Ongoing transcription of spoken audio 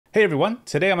Hey everyone,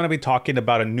 today I'm going to be talking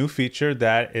about a new feature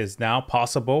that is now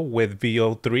possible with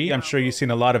VO3. I'm sure you've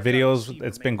seen a lot of videos.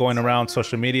 It's been going around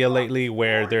social media lately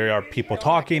where there are people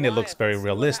talking. It looks very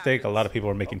realistic. A lot of people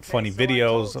are making funny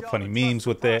videos, funny memes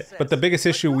with it. But the biggest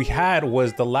issue we had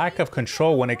was the lack of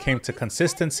control when it came to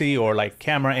consistency or like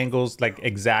camera angles, like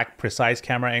exact, precise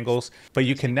camera angles. But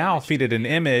you can now feed it an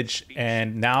image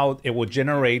and now it will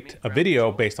generate a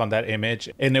video based on that image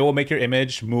and it will make your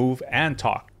image move and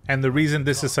talk. And the reason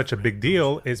this is such a big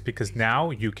deal is because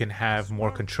now you can have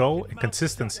more control and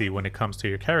consistency when it comes to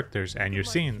your characters and your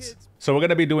scenes. So we're going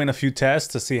to be doing a few tests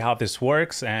to see how this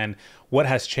works and what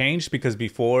has changed, because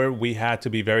before we had to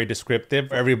be very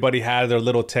descriptive. Everybody had their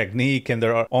little technique and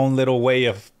their own little way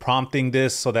of prompting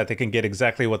this so that they can get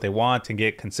exactly what they want and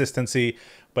get consistency.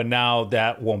 But now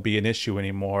that won't be an issue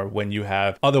anymore when you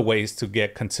have other ways to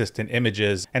get consistent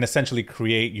images and essentially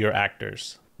create your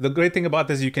actors. The great thing about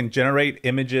this is you can generate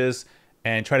images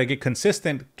and try to get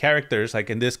consistent characters. Like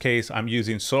in this case, I'm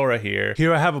using Sora here.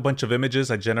 Here I have a bunch of images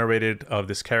I generated of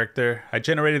this character. I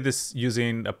generated this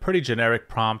using a pretty generic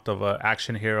prompt of an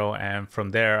action hero. And from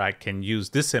there, I can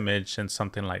use this image and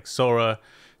something like Sora,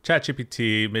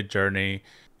 ChatGPT, Midjourney,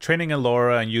 training in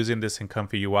LoRa and using this in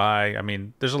Comfy UI. I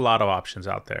mean, there's a lot of options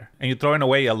out there. And you're throwing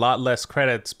away a lot less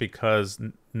credits because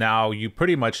now you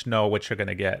pretty much know what you're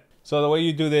gonna get. So the way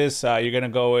you do this, you're gonna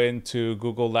go into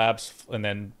Google Labs and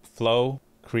then Flow,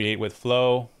 create with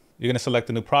Flow. You're gonna select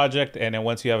a new project, and then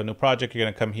once you have a new project, you're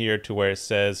gonna come here to where it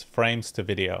says frames to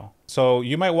video. So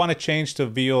you might wanna change to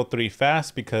VO3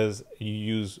 fast because you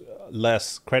use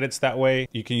less credits that way.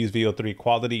 You can use VO3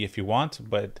 quality if you want,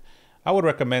 but I would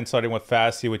recommend starting with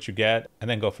fast, see what you get, and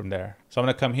then go from there. So I'm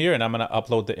gonna come here and I'm gonna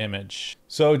upload the image.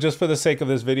 So just for the sake of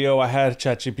this video, I had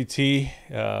ChatGPT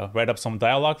write up some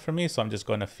dialogue for me. So I'm just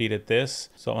gonna feed it this.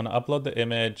 So I'm gonna upload the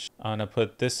image. I'm gonna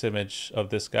put this image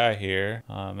of this guy here.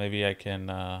 Maybe I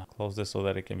can close this so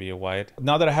that it can be a white.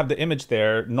 Now that I have the image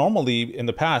there, normally in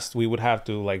the past, we would have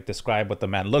to like describe what the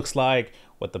man looks like,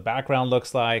 what the background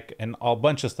looks like, and a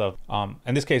bunch of stuff.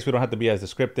 In this case, we don't have to be as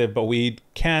descriptive, but we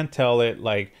can tell it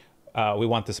like, we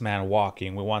want this man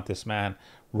walking, we want this man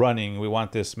running, we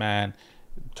want this man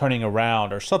turning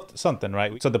around or something,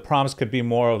 right? So the prompts could be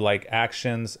more of like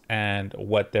actions and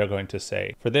what they're going to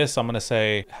say. For this, I'm going to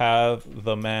say, have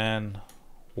the man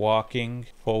walking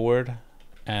forward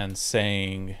and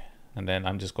saying, and then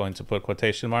I'm just going to put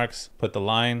quotation marks, put the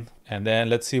line, and then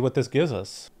let's see what this gives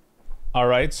us. All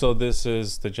right, so this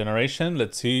is the generation.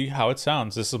 Let's see how it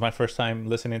sounds. This is my first time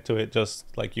listening to it just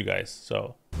like you guys,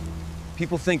 so.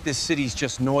 People think this city's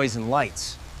just noise and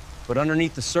lights, but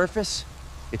underneath the surface,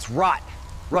 it's rot,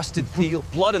 rusted steel,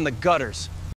 blood in the gutters.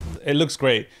 It looks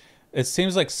great. It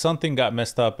seems like something got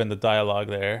messed up in the dialogue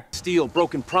there. Steel,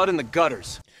 broken prod in the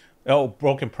gutters. Oh,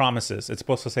 broken promises. It's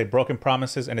supposed to say broken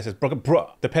promises, and it says broken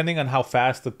bro. Depending on how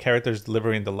fast the character's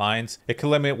delivering the lines, it can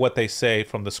limit what they say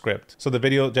from the script. So the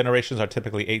video generations are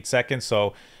typically 8 seconds,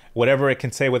 so whatever it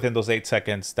can say within those 8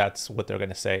 seconds, that's what they're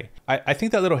gonna say. I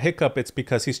think that little hiccup, it's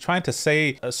because he's trying to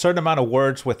say a certain amount of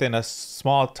words within a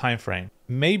small time frame.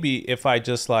 Maybe if I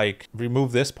just like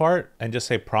remove this part and just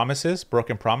say promises,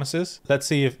 broken promises, let's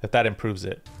see if that improves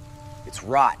it. It's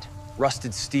rot,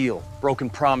 rusted steel, broken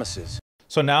promises.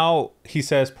 So now he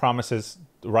says promises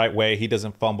the right way. He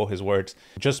doesn't fumble his words.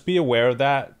 Just be aware of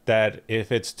that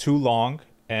if it's too long,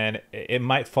 and it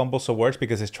might fumble some words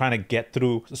because it's trying to get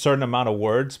through a certain amount of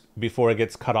words before it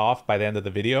gets cut off by the end of the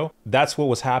video. That's what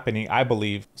was happening, I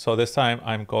believe. So this time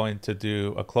I'm going to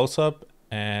do a close-up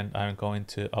and I'm going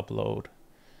to upload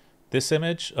this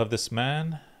image of this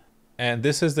man. And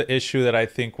this is the issue that I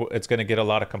think it's going to get a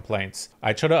lot of complaints.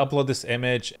 I try to upload this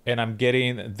image and I'm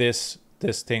getting this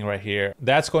thing right here.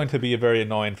 That's going to be very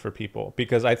annoying for people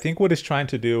because I think what it's trying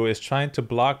to do is trying to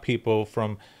block people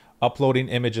from uploading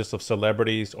images of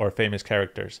celebrities or famous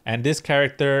characters. And this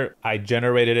character, I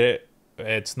generated it.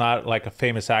 It's not like a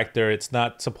famous actor. It's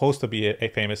not supposed to be a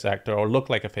famous actor or look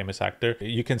like a famous actor.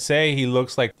 You can say he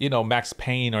looks like, you know, Max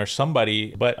Payne or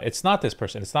somebody, but it's not this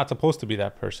person. It's not supposed to be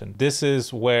that person. This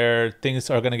is where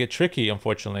things are going to get tricky,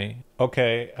 unfortunately.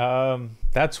 Okay,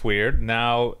 that's weird.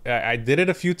 Now, I did it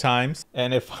a few times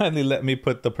and it finally let me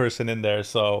put the person in there.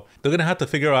 So they're going to have to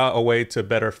figure out a way to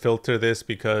better filter this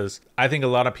because I think a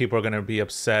lot of people are going to be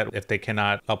upset if they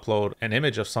cannot upload an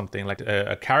image of something like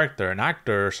a character, an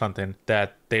actor or something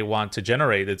that they want to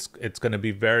generate. It's going to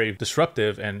be very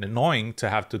disruptive and annoying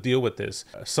to have to deal with this.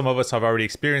 Some of us have already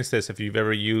experienced this. If you've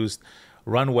ever used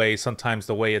runway, sometimes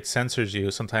the way it censors you,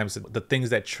 sometimes the things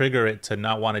that trigger it to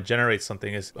not want to generate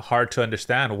something is hard to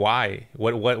understand why.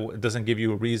 What doesn't give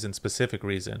you a reason, specific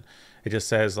reason. It just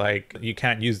says like, you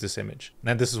can't use this image.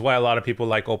 And this is why a lot of people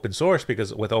like open source,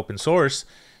 because with open source,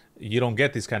 you don't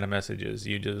get these kind of messages.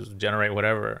 You just generate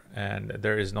whatever and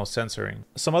there is no censoring.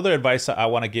 Some other advice I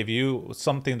want to give you,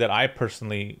 something that I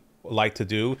personally like to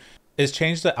do, is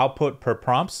change the output per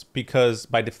prompts, because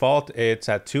by default it's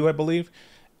at 2, I believe.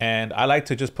 And I like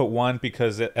to just put 1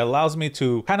 because it allows me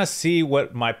to kind of see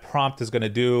what my prompt is going to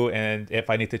do. And if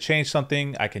I need to change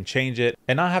something, I can change it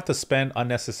and not have to spend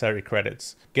unnecessary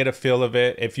credits. Get a feel of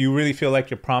it. If you really feel like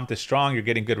your prompt is strong, you're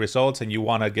getting good results, and you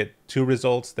want to get 2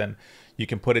 results, then you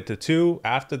can put it to 2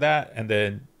 after that and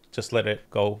then just let it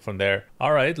go from there.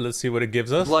 All right, let's see what it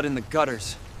gives us. Blood in the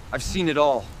gutters. I've seen it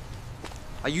all.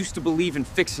 I used to believe in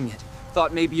fixing it.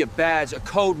 Thought maybe a badge, a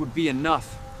code would be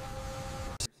enough.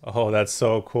 Oh, that's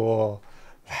so cool.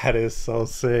 That is so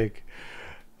sick.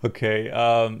 Okay,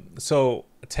 so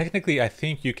technically I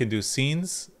think you can do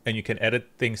scenes and you can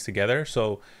edit things together.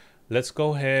 So let's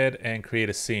go ahead and create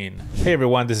a scene. Hey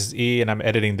everyone, this is E and I'm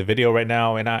editing the video right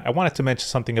now, and I wanted to mention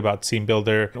something about Scene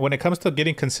Builder. When it comes to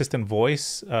getting consistent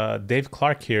voice, Dave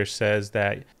Clark here says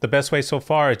that the best way so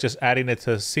far is just adding it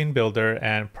to Scene Builder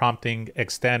and prompting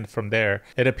extend from there.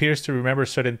 It appears to remember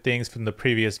certain things from the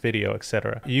previous video,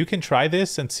 etc. You can try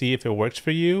this and see if it works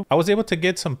for you. I was able to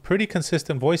get some pretty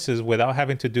consistent voices without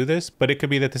having to do this, but it could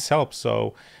be that this helps.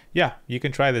 So yeah, you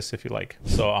can try this if you like.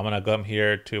 So I'm gonna come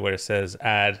here to where it says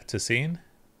add to scene.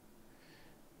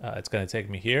 It's gonna take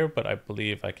me here, but I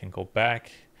believe I can go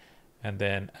back and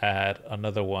then add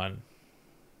another one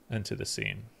into the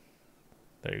scene.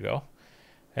 There you go.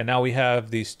 And now we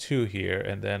have these 2 here,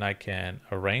 and then I can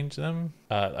arrange them.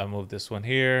 I'll move this one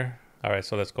here. All right,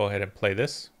 so let's go ahead and play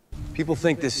this. People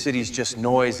think this city's just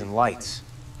noise and lights,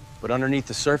 but underneath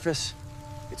the surface,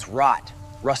 it's rot,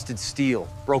 rusted steel,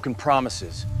 broken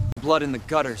promises, blood in the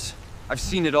gutters. I've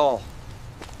seen it all.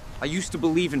 I used to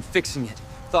believe in fixing it.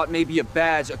 Thought maybe a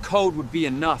badge, a code would be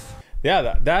enough.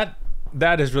 Yeah,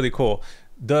 that is really cool.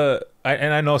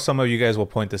 And I know some of you guys will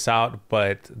point this out,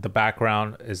 but the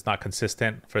background is not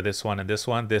consistent for this one and this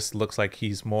one. This looks like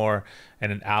he's more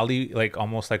in an alley, like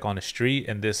almost like on a street,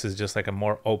 and this is just like a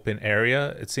more open area,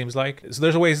 it seems like. So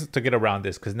there's ways to get around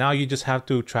this, because now you just have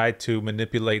to try to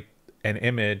manipulate an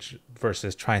image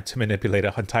versus trying to manipulate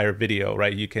an entire video,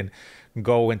 right? You can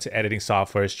go into editing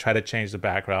softwares, try to change the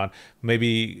background,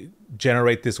 maybe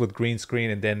generate this with green screen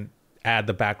and then add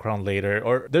the background later,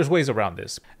 or there's ways around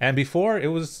this. And before it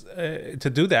was to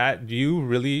do that, you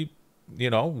really,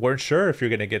 weren't sure if you're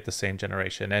going to get the same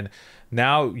generation. And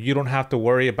now you don't have to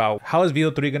worry about how is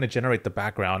VO3 going to generate the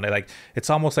background. Like, it's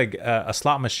almost like a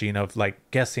slot machine of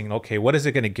like guessing, okay, what is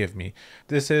it going to give me?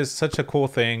 This is such a cool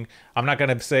thing. I'm not going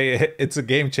to say it's a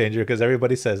game changer because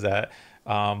everybody says that.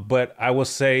 But I will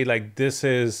say, like, this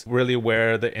is really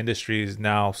where the industry is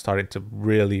now starting to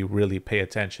really pay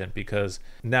attention, because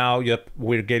now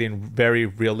we're getting very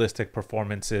realistic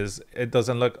performances. It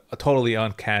doesn't look totally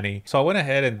uncanny. So I went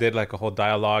ahead and did like a whole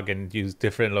dialogue and used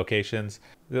different locations.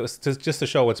 It was just to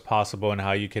show what's possible and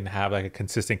how you can have like a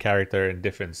consistent character in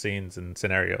different scenes and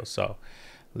scenarios. So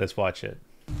let's watch it.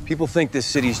 People think this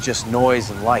city's just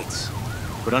noise and lights,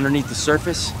 but underneath the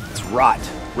surface, it's rot,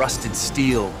 rusted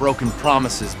steel, broken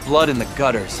promises, blood in the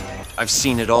gutters. I've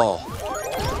seen it all.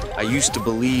 I used to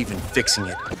believe in fixing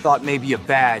it. Thought maybe a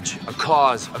badge, a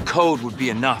cause, a code would be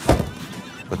enough.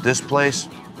 But this place,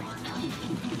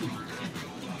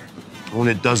 when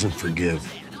it doesn't forgive,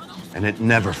 and it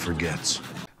never forgets.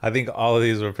 I think all of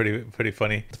these were pretty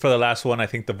funny. For the last one, I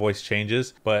think the voice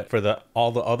changes, but for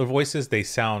all the other voices, they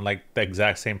sound like the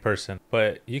exact same person.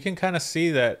 But you can kind of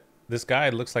see that this guy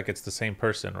looks like it's the same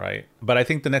person, right? But I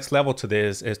think the next level to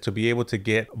this is to be able to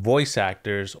get voice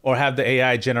actors, or have the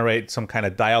AI generate some kind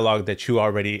of dialogue that you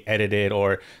already edited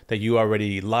or that you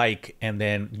already like, and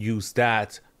then use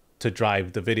that to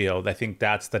drive the video. I think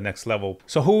that's the next level.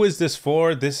 So who is this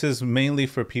for? This is mainly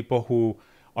for people who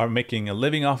are making a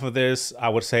living off of this, I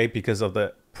would say, because of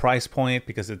the price point,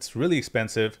 because it's really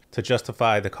expensive. To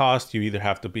justify the cost, you either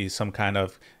have to be some kind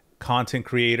of content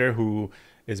creator who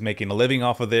is making a living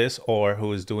off of this, or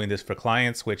who is doing this for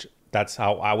clients, which that's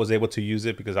how I was able to use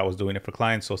it, because I was doing it for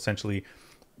clients. So essentially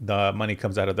the money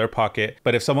comes out of their pocket.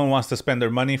 But if someone wants to spend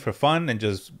their money for fun and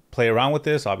just play around with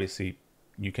this, obviously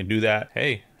you can do that.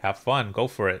 Hey, have fun, go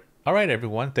for it. All right,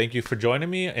 everyone. Thank you for joining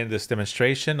me in this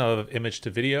demonstration of image to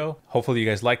video. Hopefully you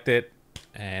guys liked it.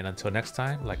 And until next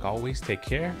time, like always, take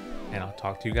care, and I'll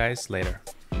talk to you guys later.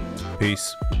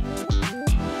 Peace.